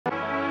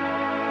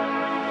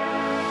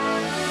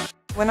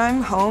When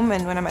I'm home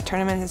and when I'm at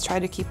tournaments, I try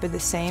to keep it the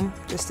same,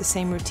 just the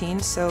same routine.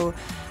 So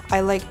I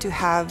like to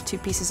have 2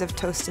 pieces of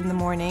toast in the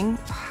morning.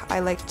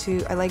 I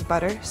like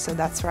butter, so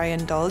that's where I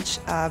indulge.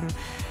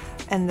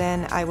 And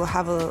then I will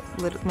have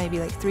maybe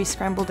like 3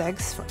 scrambled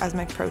eggs as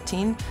my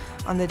protein.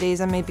 On the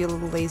days I may be a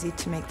little lazy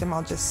to make them,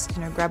 I'll just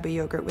grab a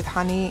yogurt with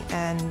honey,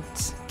 and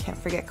can't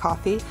forget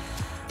coffee.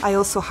 I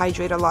also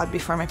hydrate a lot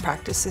before my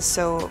practices,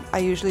 so I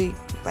usually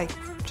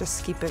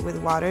just keep it with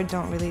water,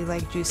 don't really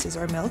like juices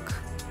or milk.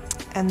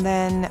 And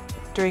then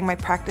during my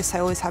practice I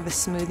always have a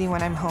smoothie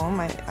when I'm home.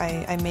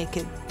 I make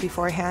it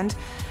beforehand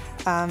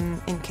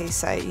in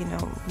case I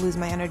lose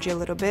my energy a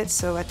little bit.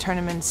 So at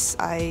tournaments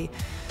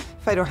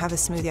if I don't have a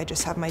smoothie, I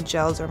just have my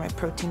gels or my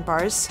protein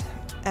bars.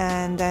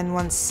 And then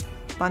once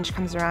lunch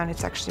comes around,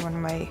 it's actually one of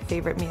my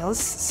favorite meals.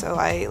 So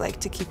I like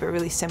to keep it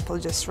really simple,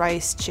 just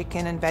rice,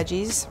 chicken, and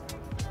veggies.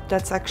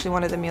 That's actually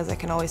one of the meals I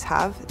can always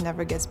have. It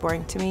never gets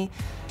boring to me.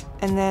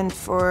 And then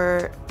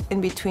for in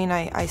between,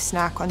 I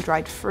snack on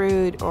dried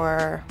fruit,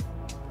 or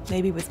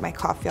maybe with my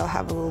coffee I'll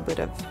have a little bit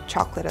of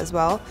chocolate as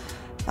well.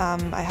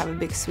 I have a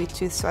big sweet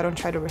tooth, so I don't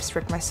try to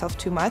restrict myself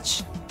too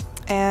much.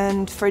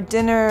 And for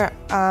dinner,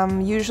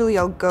 usually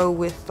I'll go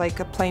with like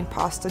a plain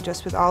pasta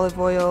just with olive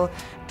oil,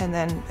 and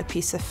then a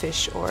piece of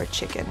fish or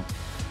chicken.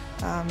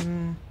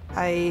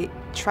 I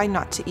try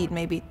not to eat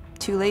maybe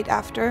too late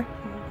after.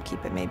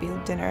 Keep it maybe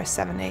dinner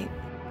 7, 8.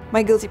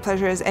 My guilty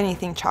pleasure is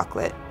anything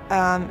chocolate.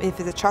 If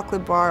it's a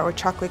chocolate bar or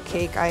chocolate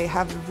cake, I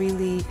have a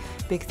really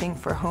big thing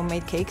for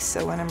homemade cakes.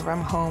 So whenever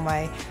I'm home,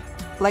 I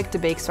like to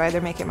bake, so I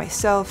either make it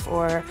myself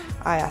or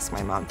I ask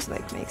my mom to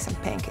make some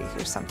pancakes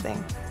or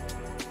something.